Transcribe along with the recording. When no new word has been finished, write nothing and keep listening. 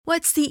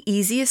What's the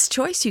easiest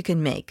choice you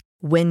can make?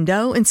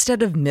 Window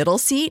instead of middle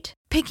seat?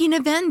 Picking a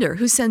vendor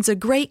who sends a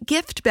great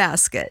gift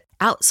basket?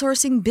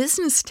 Outsourcing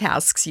business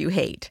tasks you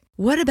hate?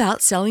 What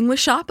about selling with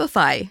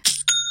Shopify?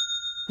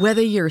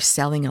 Whether you're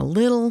selling a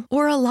little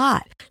or a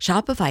lot,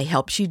 Shopify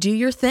helps you do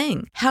your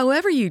thing,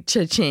 however you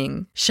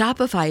cha-ching.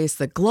 Shopify is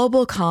the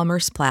global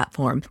commerce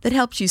platform that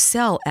helps you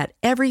sell at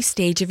every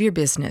stage of your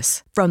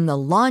business. From the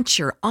launch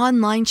your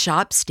online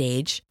shop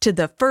stage to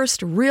the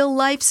first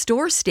real-life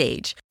store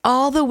stage,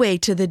 all the way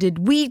to the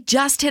did we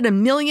just hit a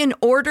million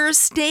orders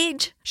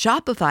stage.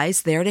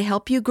 Shopify's there to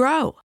help you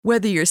grow.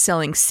 Whether you're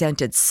selling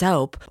scented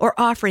soap or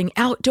offering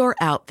outdoor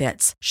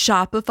outfits,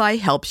 Shopify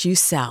helps you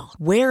sell.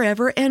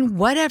 Wherever and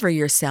whatever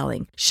you're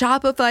selling,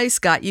 Shopify's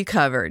got you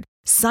covered.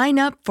 Sign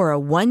up for a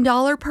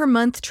 $1 per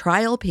month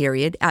trial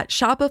period at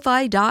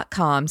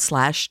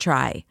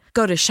shopify.com/try.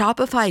 Go to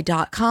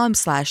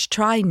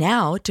shopify.com/try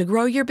now to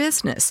grow your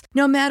business,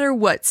 no matter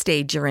what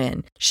stage you're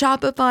in.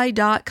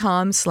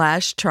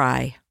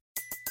 Shopify.com/try.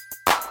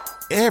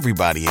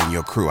 Everybody in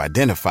your crew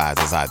identifies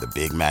as either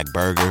Big Mac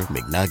Burger,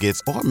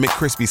 McNuggets, or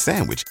McCrispy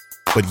Sandwich.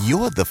 But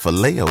you're the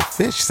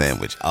Filet-O-Fish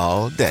Sandwich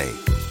all day.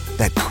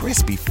 That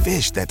crispy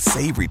fish, that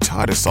savory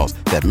tartar sauce,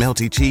 that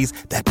melty cheese,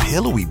 that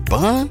pillowy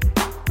bun.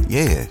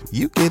 Yeah,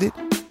 you get it.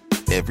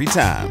 Every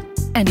time.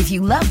 And if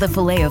you love the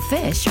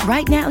Filet-O-Fish,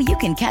 right now you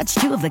can catch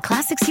two of the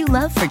classics you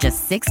love for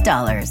just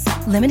 $6.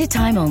 Limited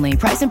time only.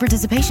 Price and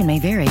participation may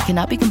vary.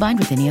 Cannot be combined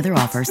with any other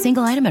offer.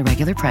 Single item at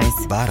regular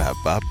price.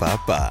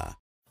 Ba-da-ba-ba-ba.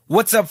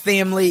 What's up,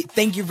 family?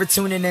 Thank you for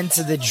tuning in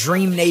to the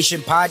Dream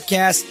Nation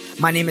podcast.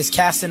 My name is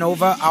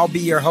Casanova. I'll be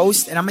your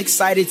host, and I'm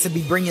excited to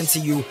be bringing to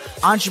you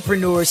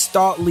entrepreneurs,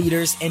 thought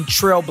leaders, and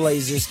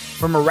trailblazers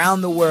from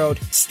around the world.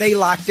 Stay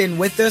locked in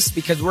with us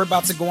because we're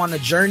about to go on a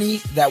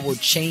journey that will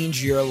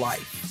change your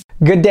life.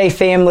 Good day,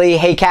 family.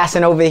 Hey,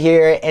 Casanova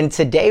here, and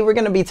today we're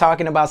going to be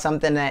talking about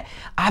something that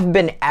I've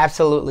been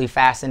absolutely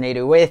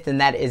fascinated with, and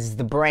that is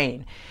the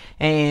brain.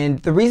 And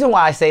the reason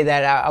why I say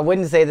that, I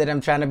wouldn't say that I'm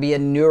trying to be a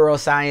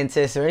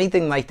neuroscientist or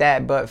anything like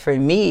that, but for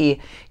me,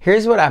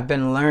 here's what I've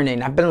been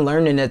learning. I've been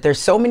learning that there's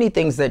so many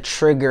things that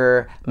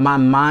trigger my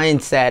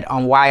mindset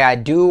on why I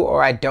do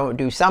or I don't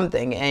do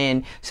something.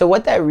 And so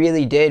what that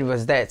really did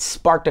was that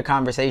sparked a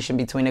conversation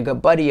between a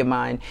good buddy of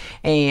mine.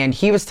 And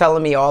he was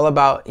telling me all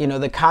about,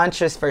 the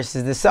conscious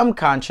versus the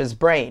subconscious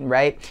brain,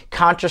 right?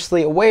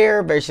 Consciously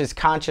aware versus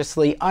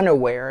consciously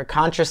unaware,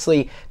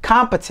 consciously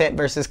competent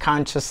versus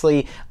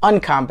consciously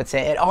incompetent.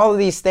 And all of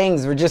these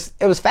things were it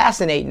was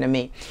fascinating to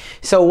me.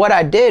 So what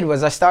I did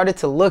was I started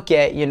to look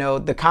at,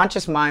 the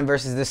conscious mind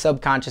versus the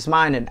subconscious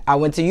mind. And I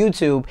went to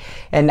YouTube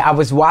and I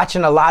was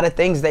watching a lot of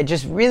things that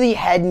just really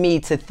had me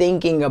to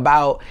thinking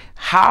about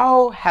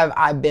how have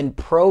I been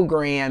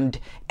programmed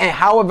and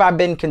how have I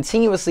been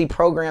continuously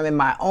programming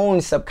my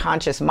own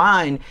subconscious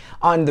mind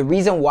on the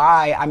reason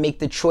why I make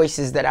the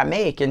choices that I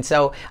make. And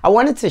so I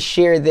wanted to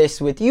share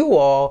this with you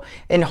all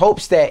in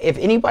hopes that if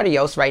anybody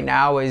else right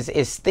now is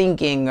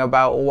thinking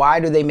about why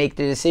do they make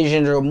the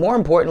decisions, or more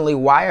importantly,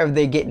 why are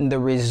they getting the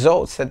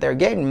results that they're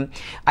getting,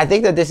 I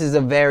think that this is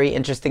a very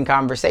interesting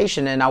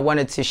conversation. And I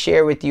wanted to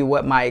share with you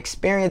what my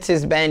experience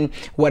has been,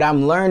 what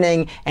I'm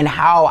learning, and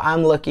how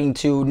I'm looking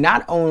to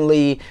not only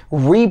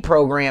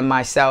reprogram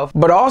myself,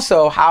 but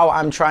also how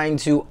I'm trying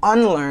to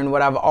unlearn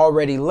what I've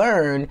already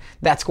learned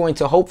that's going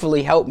to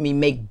hopefully help me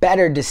make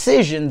better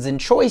decisions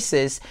and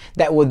choices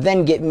that will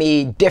then get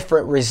me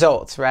different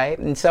results, right?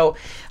 And so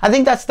I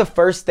think that's the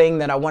first thing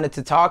that I wanted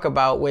to talk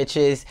about, which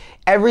is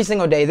every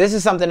single day, this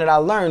is something that I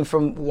learned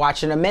from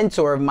watching a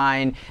mentor of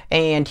mine,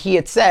 and he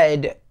had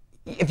said,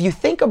 if you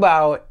think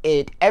about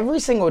it, every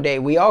single day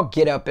we all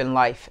get up in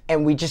life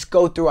and we just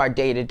go through our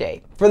day to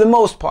day for the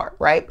most part,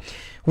 right?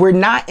 We're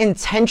not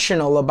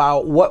intentional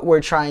about what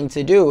we're trying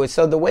to do.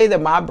 So the way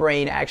that my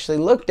brain actually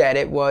looked at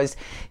it was,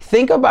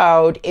 think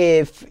about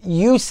if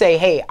you say,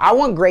 hey, I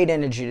want great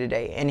energy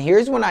today. And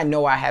here's when I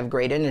know I have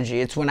great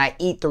energy. It's when I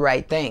eat the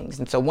right things.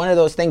 And so one of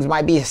those things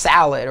might be a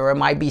salad, or it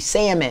might be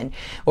salmon,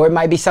 or it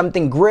might be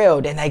something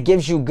grilled, and that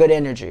gives you good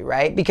energy,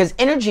 right? Because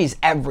energy is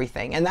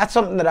everything. And that's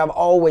something that I've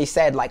always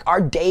said, like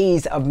our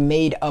days are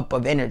made up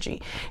of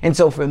energy. And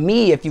so for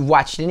me, if you've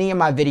watched any of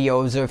my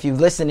videos, or if you've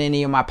listened to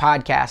any of my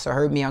podcasts or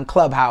heard me on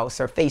Clubhouse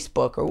or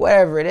Facebook or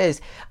whatever it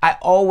is, I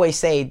always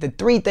say the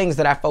three things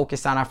that I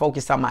focus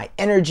on my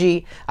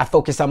energy, I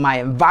focus on my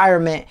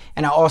environment,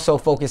 and I also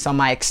focus on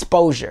my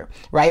exposure,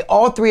 right?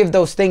 All three of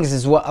those things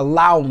is what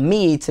allow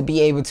me to be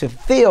able to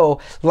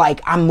feel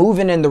like I'm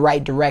moving in the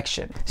right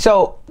direction.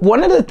 So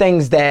one of the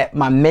things that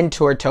my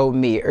mentor told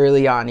me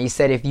early on, he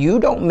said, if you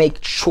don't make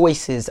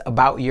choices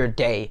about your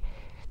day,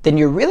 then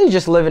you're really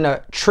just living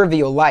a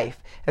trivial life.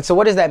 And so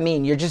what does that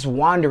mean? You're just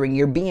wandering.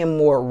 You're being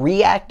more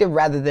reactive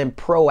rather than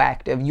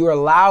proactive. You're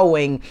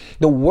allowing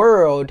the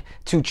world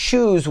to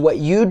choose what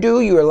you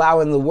do. You're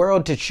allowing the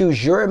world to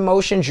choose your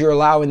emotions. You're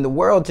allowing the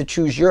world to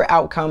choose your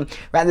outcome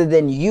rather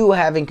than you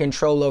having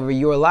control over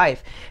your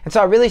life. And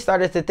so I really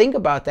started to think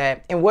about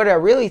that. And what I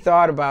really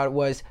thought about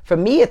was, for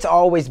me, it's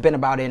always been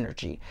about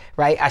energy,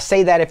 right? I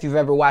say that if you've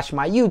ever watched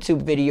my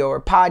YouTube video or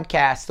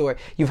podcast, or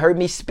you've heard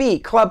me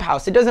speak,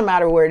 Clubhouse, it doesn't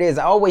matter where it is.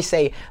 I always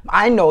say,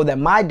 I know that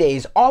my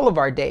days, all of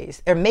our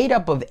days, are made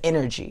up of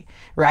energy,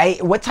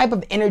 right? What type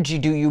of energy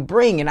do you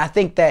bring? And I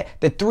think that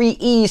the 3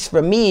 E's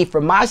for me,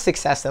 for my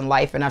success in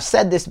life, and I've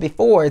said this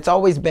before, it's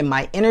always been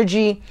my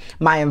energy,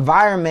 my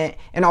environment,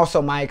 and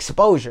also my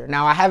exposure.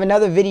 Now, I have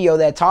another video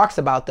that talks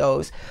about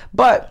those,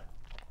 but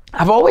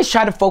I've always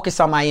tried to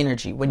focus on my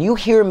energy. When you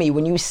hear me,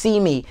 when you see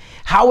me,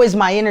 how is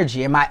my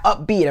energy? Am I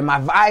upbeat? Am I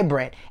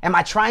vibrant? Am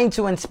I trying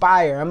to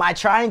inspire? Am I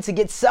trying to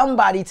get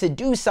somebody to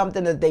do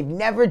something that they've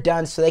never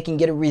done so they can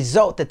get a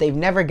result that they've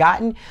never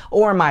gotten?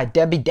 Or am I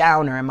Debbie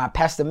Downer? Am I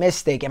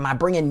pessimistic? Am I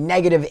bringing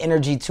negative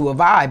energy to a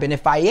vibe? And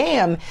if I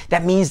am,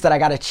 that means that I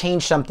got to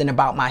change something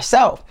about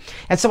myself.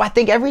 And so I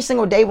think every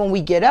single day when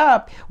we get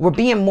up, we're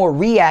being more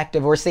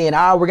reactive. We're saying,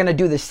 we're going to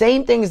do the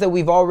same things that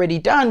we've already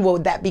done. Well,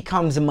 that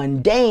becomes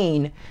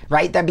mundane,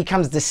 right? That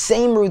becomes the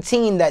same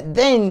routine that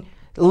then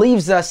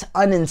leaves us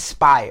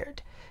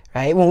uninspired,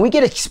 right? When we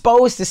get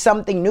exposed to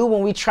something new,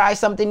 when we try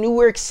something new,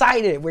 we're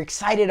excited. We're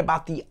excited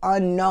about the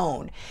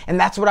unknown. And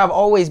that's what I've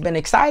always been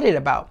excited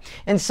about.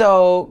 And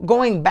so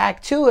going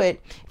back to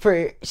it,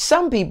 for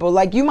some people,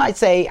 like you might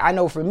say, I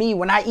know for me,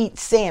 when I eat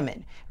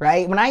salmon,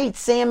 right? When I eat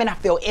salmon, I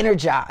feel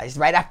energized,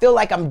 right? I feel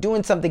like I'm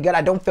doing something good.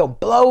 I don't feel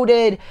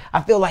bloated.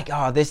 I feel like,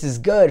 this is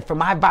good for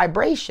my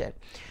vibration.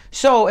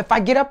 So if I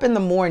get up in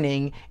the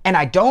morning and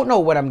I don't know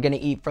what I'm going to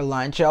eat for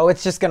lunch,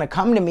 it's just going to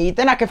come to me,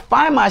 then I could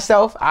find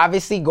myself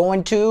obviously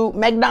going to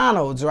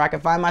McDonald's, or I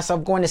could find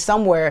myself going to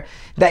somewhere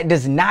that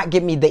does not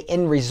give me the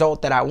end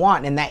result that I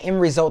want. And that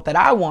end result that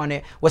I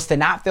wanted was to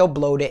not feel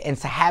bloated and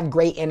to have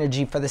great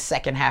energy for the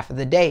second half of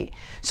the day.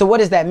 So what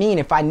does that mean?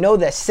 If I know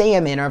that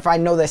salmon, or if I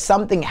know that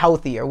something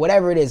healthy or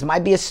whatever it is,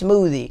 might be a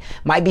smoothie,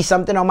 might be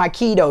something on my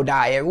keto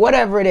diet,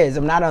 whatever it is,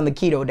 I'm not on the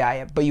keto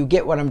diet, but you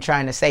get what I'm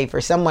trying to say.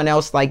 For someone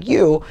else like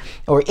you,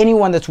 or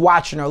anyone that's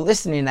watching or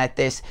listening at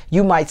this,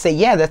 you might say,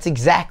 yeah, that's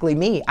exactly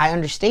me. I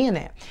understand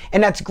that.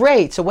 And that's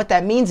great. So what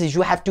that means is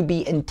you have to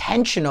be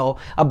intentional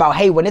about,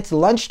 hey, when it's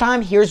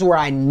lunchtime, here's where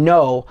I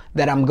know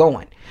that I'm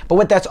going. But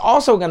what that's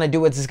also going to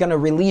do is it's going to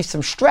relieve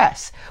some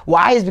stress.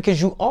 Why? Is because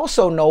you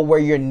also know where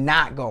you're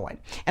not going.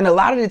 And a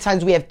lot of the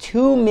times we have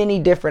too many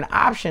different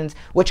options,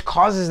 which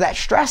causes that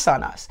stress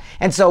on us.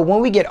 And so when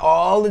we get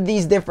all of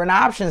these different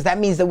options, that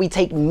means that we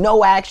take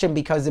no action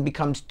because it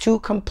becomes too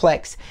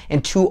complex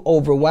and too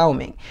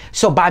overwhelming.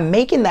 So by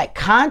making that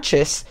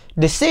conscious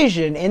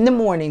decision in the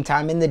morning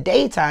time, in the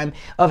daytime,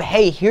 of,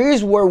 hey,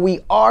 here's where we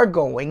are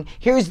going,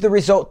 here's the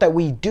result that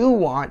we do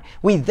want,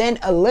 we then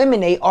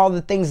eliminate all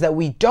the things that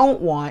we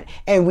don't want,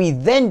 and we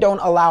then don't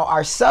allow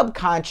our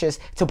subconscious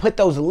to put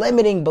those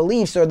limiting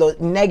beliefs or the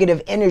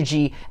negative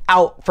energy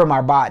out from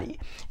our body.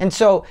 And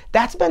so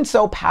that's been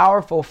so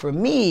powerful for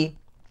me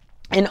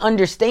in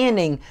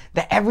understanding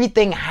that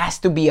everything has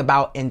to be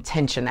about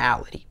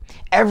intentionality.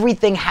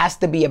 Everything has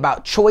to be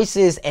about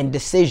choices and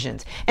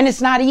decisions. And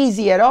it's not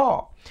easy at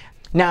all.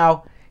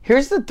 Now,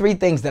 here's the 3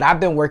 things that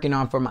I've been working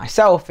on for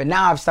myself, and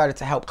now I've started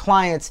to help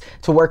clients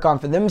to work on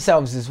for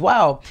themselves as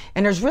well.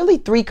 And there's really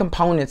 3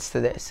 components to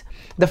this.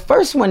 The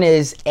first one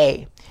is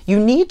you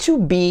need to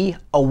be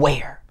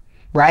aware,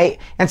 right?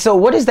 And so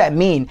what does that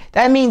mean?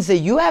 That means that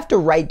you have to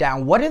write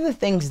down, what are the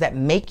things that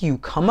make you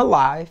come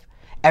alive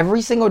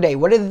every single day?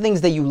 What are the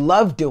things that you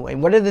love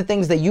doing? What are the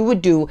things that you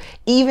would do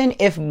even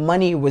if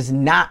money was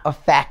not a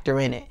factor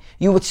in it?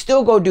 You would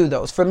still go do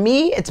those. For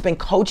me, it's been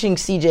coaching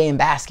CJ in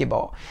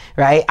basketball,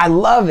 right? I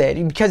love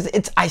it because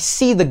I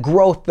see the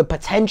growth, the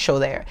potential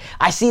there.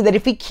 I see that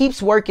if he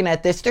keeps working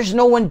at this, there's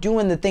no one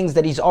doing the things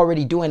that he's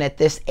already doing at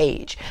this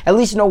age. At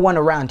least no one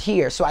around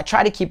here. So I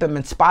try to keep him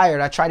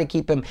inspired. I try to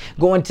keep him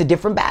going to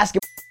different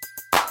basketball.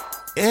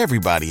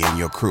 Everybody in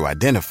your crew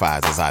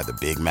identifies as either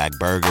Big Mac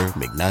Burger,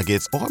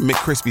 McNuggets, or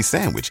McCrispy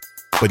Sandwich.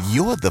 But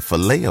you're the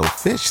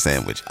Filet-O-Fish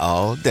Sandwich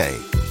all day.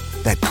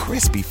 That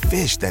crispy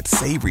fish, that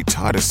savory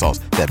tartar sauce,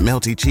 that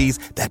melty cheese,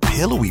 that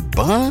pillowy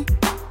bun.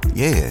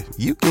 Yeah,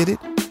 you get it.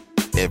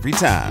 Every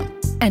time.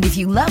 And if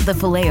you love the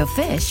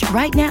Filet-O-Fish,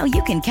 right now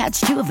you can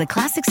catch 2 of the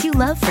classics you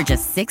love for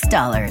just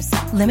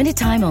 $6. Limited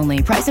time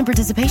only. Price and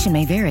participation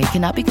may vary.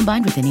 Cannot be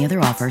combined with any other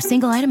offer.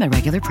 Single item at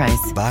regular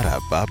price.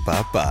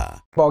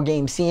 Ba-da-ba-ba-ba. Ball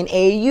game, seeing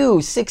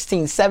AAU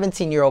 16,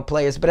 17-year-old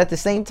players, but at the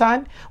same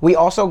time, we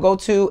also go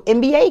to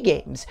NBA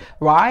games.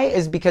 Why?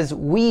 Is because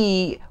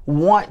we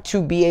want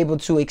to be able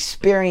to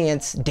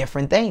experience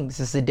different things.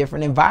 It's a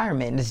different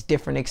environment. It's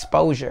different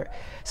exposure.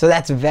 So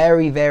that's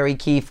very, very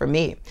key for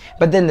me.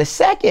 But then the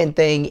second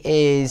thing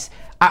is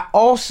I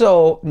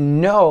also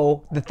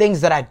know the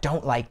things that I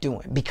don't like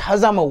doing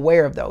because I'm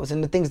aware of those.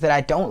 And the things that I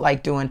don't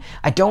like doing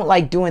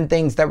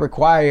things that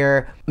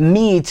require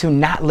me to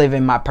not live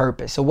in my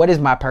purpose. So what is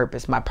my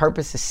purpose? My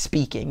purpose is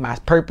speaking. My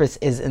purpose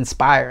is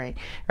inspiring,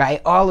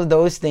 right? All of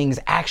those things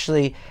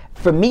actually,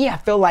 for me, I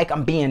feel like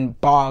I'm being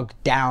bogged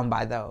down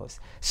by those.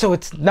 So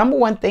it's number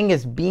one thing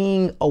is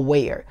being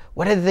aware.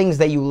 What are the things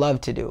that you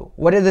love to do?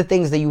 What are the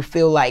things that you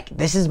feel like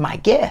this is my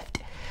gift?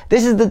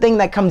 This is the thing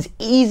that comes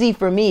easy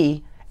for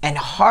me and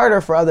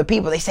harder for other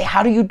people. They say,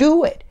 how do you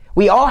do it?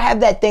 We all have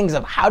that things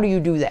of how do you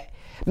do that?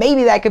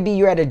 Maybe that could be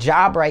you're at a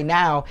job right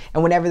now,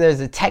 and whenever there's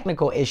a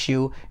technical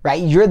issue,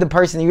 right, you're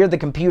the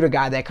computer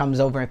guy that comes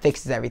over and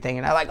fixes everything.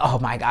 And I'm like, oh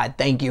my God,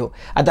 thank you.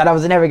 I thought I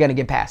was never gonna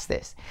get past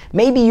this.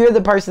 Maybe you're the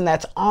person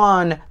that's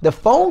on the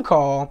phone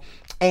call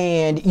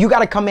and you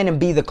gotta come in and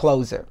be the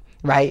closer.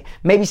 Right?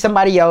 Maybe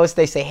somebody else,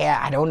 they say, hey,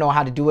 I don't know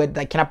how to do it.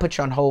 Like, can I put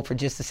you on hold for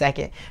just a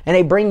second? And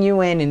they bring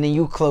you in and then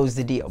you close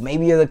the deal.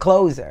 Maybe you're the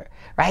closer,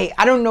 right?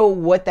 I don't know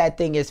what that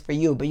thing is for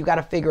you, but you got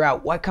to figure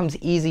out what comes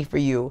easy for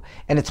you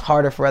and it's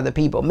harder for other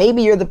people.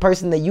 Maybe you're the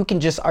person that you can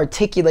just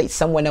articulate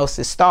someone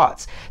else's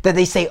thoughts, that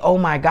they say, oh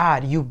my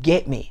God, you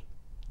get me.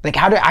 Like,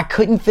 I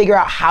couldn't figure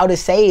out how to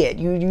say it.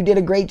 You did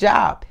a great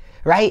job.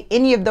 Right?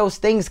 Any of those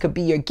things could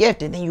be your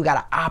gift, and then you got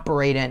to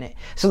operate in it.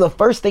 So the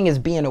first thing is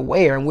being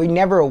aware, and we're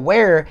never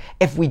aware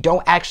if we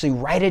don't actually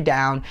write it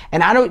down.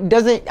 And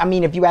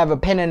if you have a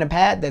pen and a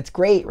pad, that's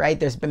great, right?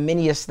 There's been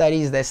many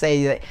studies that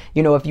say that,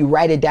 if you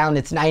write it down,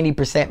 it's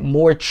 90%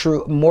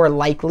 more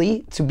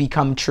likely to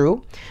become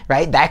true,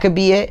 right? That could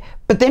be it.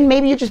 But then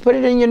maybe you just put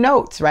it in your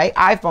notes, right?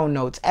 iPhone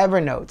notes,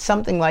 Evernote,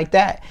 something like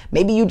that.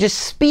 Maybe you just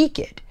speak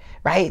it,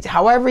 right?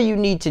 However you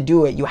need to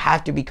do it, you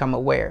have to become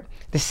aware.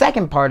 The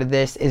second part of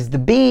this is the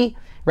be,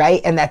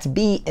 right? And that's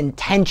be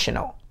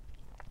intentional.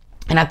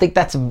 And I think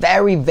that's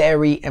very,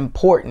 very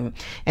important.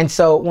 And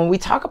so when we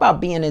talk about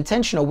being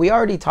intentional, we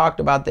already talked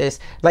about this.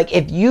 Like,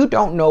 if you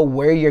don't know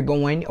where you're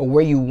going or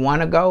where you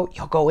want to go,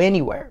 you'll go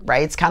anywhere,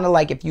 right? It's kind of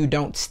like if you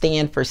don't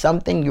stand for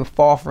something, you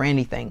fall for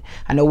anything.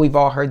 I know we've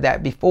all heard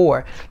that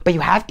before, but you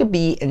have to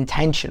be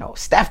intentional.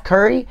 Steph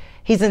Curry,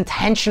 he's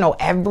intentional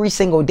every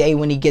single day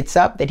when he gets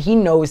up, that he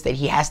knows that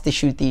he has to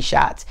shoot these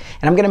shots.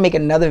 And I'm going to make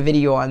another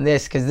video on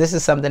this because this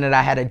is something that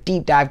I had a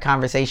deep dive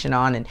conversation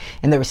on. And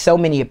there were so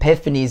many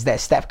epiphanies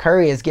that Steph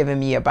Curry has given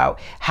me about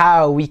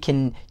how we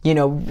can,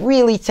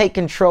 really take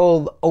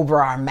control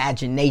over our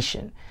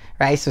imagination.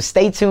 Right? So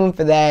stay tuned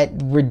for that.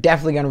 We're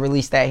definitely going to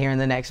release that here in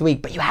the next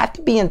week. But you have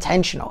to be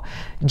intentional.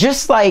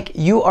 Just like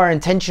you are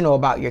intentional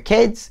about your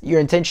kids, you're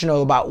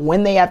intentional about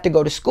when they have to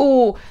go to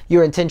school,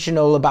 you're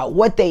intentional about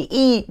what they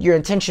eat, you're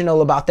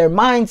intentional about their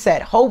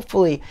mindset.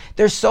 Hopefully,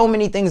 there's so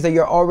many things that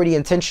you're already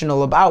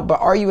intentional about,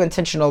 but are you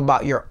intentional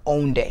about your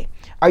own day?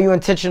 Are you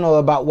intentional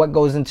about what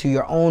goes into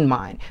your own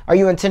mind? Are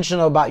you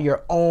intentional about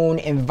your own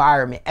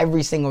environment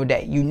every single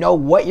day? You know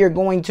what you're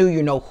going to,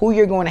 you know who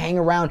you're going to hang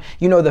around,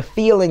 you know the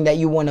feeling that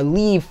you want to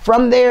leave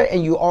from there,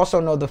 and you also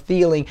know the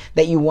feeling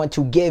that you want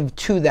to give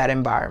to that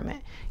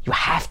environment. You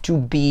have to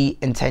be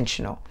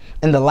intentional.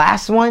 And the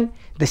last one,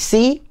 the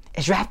C,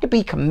 is you have to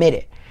be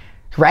committed,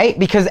 right?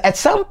 Because at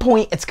some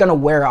point it's going to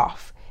wear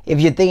off. If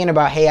you're thinking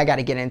about, hey, I got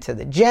to get into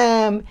the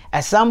gym,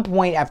 at some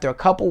point after a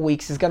couple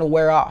weeks, it's going to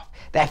wear off.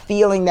 That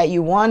feeling that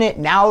you wanted,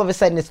 now all of a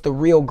sudden it's the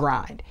real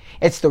grind.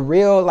 It's the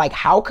real, like,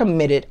 how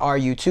committed are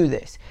you to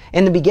this?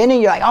 In the beginning,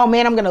 you're like, oh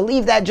man, I'm going to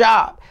leave that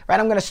job, right?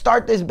 I'm going to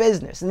start this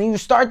business. And then you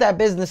start that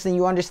business and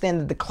you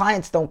understand that the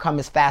clients don't come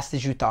as fast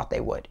as you thought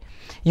they would.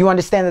 You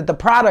understand that the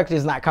product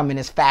is not coming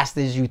as fast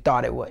as you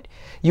thought it would.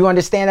 You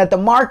understand that the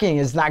marketing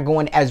is not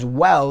going as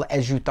well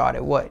as you thought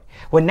it would.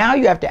 Well, now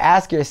you have to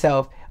ask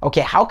yourself,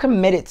 okay, how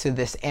committed to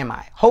this am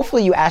I?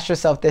 Hopefully you asked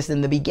yourself this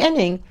in the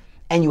beginning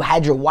and you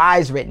had your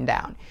whys written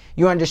down.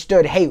 You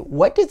understood, hey,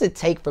 what does it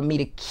take for me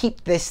to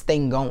keep this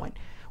thing going?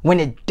 When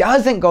it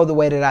doesn't go the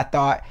way that I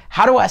thought,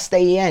 how do I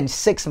stay in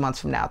 6 months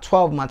from now,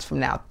 12 months from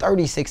now,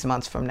 36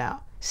 months from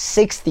now,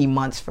 60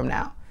 months from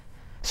now?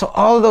 So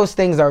all of those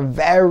things are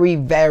very,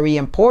 very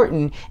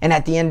important. And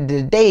at the end of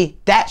the day,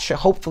 that should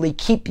hopefully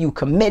keep you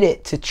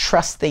committed to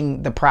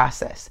trusting the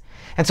process.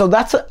 And so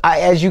that's,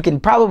 as you can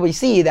probably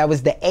see, that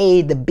was the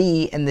A, the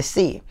B, and the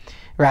C,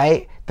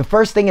 right? The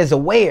first thing is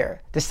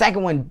aware. The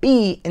second one,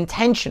 be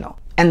intentional.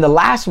 And the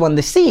last one,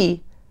 the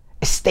C,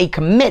 is stay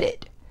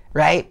committed,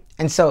 right?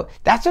 And so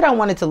that's what I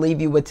wanted to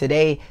leave you with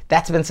today.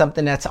 That's been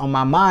something that's on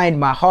my mind,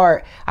 my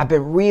heart. I've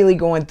been really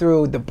going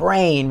through the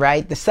brain,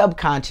 right? The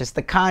subconscious,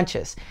 the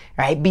conscious,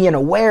 right? Being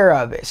aware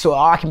of it so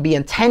I can be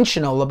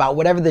intentional about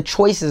whatever the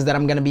choices that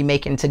I'm going to be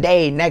making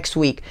today, next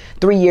week,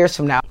 3 years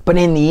from now. But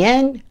in the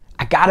end,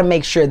 I got to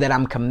make sure that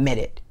I'm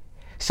committed.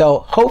 So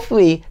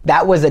hopefully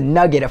that was a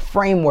nugget, a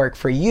framework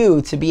for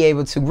you to be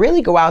able to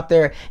really go out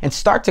there and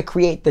start to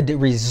create the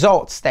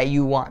results that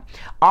you want.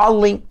 I'll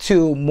link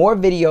to more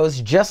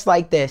videos just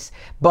like this,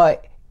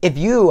 but If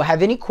you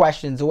have any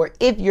questions, or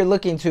if you're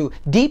looking to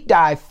deep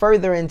dive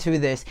further into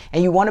this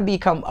and you want to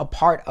become a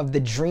part of the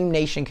Dream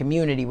Nation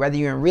community, whether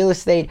you're in real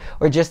estate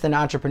or just in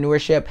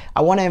entrepreneurship,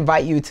 I want to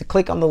invite you to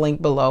click on the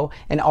link below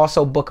and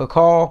also book a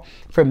call.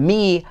 For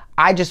me,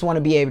 I just want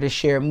to be able to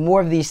share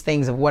more of these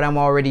things of what I'm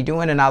already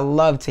doing, and I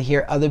love to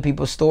hear other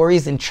people's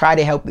stories and try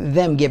to help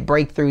them get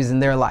breakthroughs in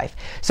their life.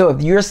 So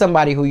if you're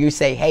somebody who you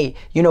say, hey,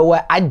 you know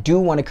what, I do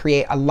want to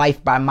create a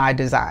life by my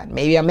design.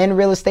 Maybe I'm in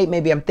real estate,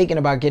 maybe I'm thinking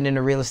about getting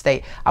into real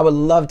estate. I would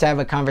love to have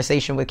a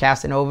conversation with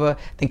Casanova.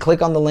 Then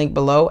click on the link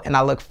below, and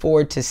I look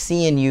forward to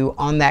seeing you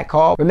on that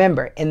call.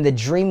 Remember, in the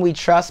dream we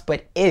trust,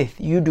 but if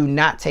you do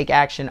not take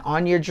action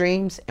on your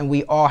dreams, and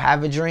we all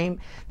have a dream,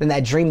 then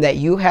that dream that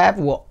you have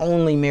will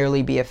only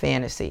merely be a fantasy.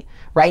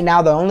 Right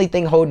now, the only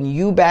thing holding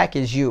you back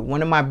is you.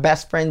 One of my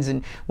best friends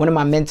and one of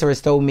my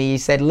mentors told me, he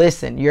said,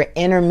 listen, your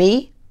inner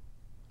me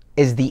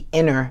is the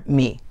inner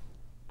me,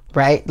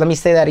 right? Let me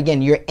say that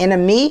again. Your inner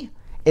me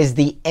is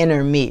the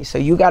inner me. So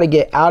you got to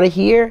get out of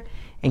here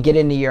and get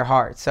into your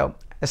heart. So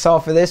that's all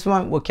for this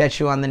one. We'll catch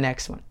you on the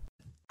next one.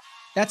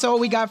 That's all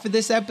we got for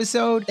this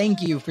episode.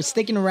 Thank you for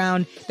sticking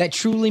around. That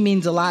truly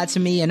means a lot to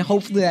me, and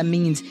hopefully that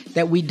means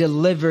that we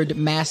delivered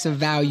massive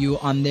value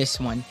on this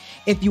one.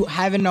 If you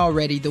haven't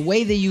already, the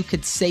way that you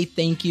could say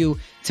thank you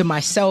to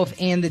myself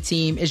and the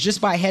team is just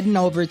by heading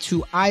over to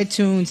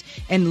iTunes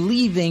and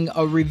leaving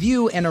a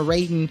review and a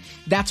rating.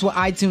 That's what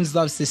iTunes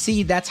loves to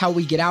see. That's how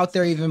we get out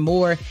there even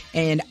more,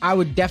 and I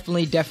would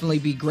definitely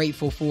be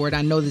grateful for it.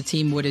 I know the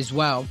team would as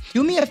well.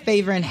 Do me a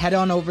favor and head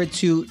on over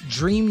to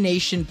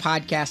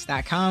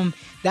dreamnationpodcast.com.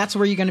 That's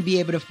where you're going to be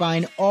able to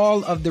find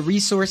all of the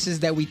resources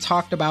that we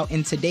talked about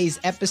in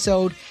today's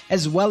episode,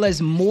 as well as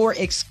more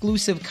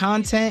exclusive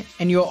content.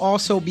 And you'll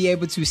also be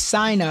able to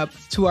sign up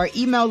to our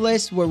email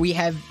list where we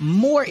have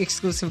more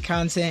exclusive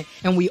content.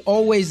 And we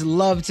always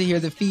love to hear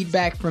the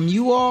feedback from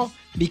you all,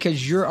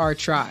 because you're our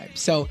tribe.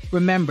 So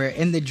remember,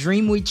 in the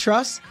dream we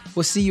trust,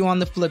 we'll see you on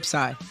the flip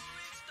side.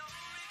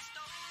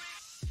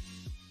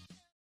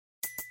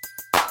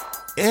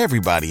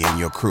 Everybody in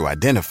your crew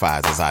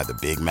identifies as either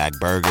Big Mac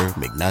Burger,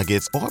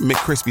 McNuggets, or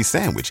McCrispy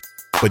Sandwich.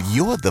 But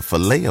you're the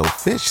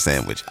Filet-O-Fish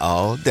Sandwich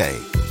all day.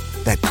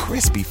 That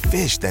crispy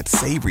fish, that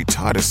savory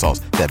tartar sauce,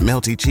 that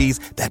melty cheese,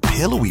 that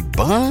pillowy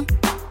bun.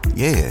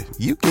 Yeah,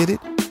 you get it.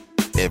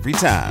 Every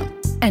time.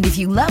 And if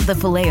you love the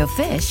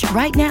Filet-O-Fish,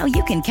 right now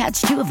you can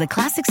catch two of the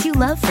classics you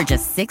love for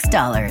just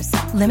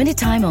 $6. Limited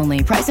time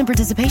only. Price and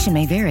participation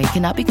may vary.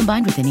 Cannot be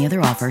combined with any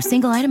other offer.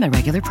 Single item at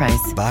regular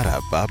price.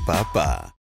 Ba-da-ba-ba-ba.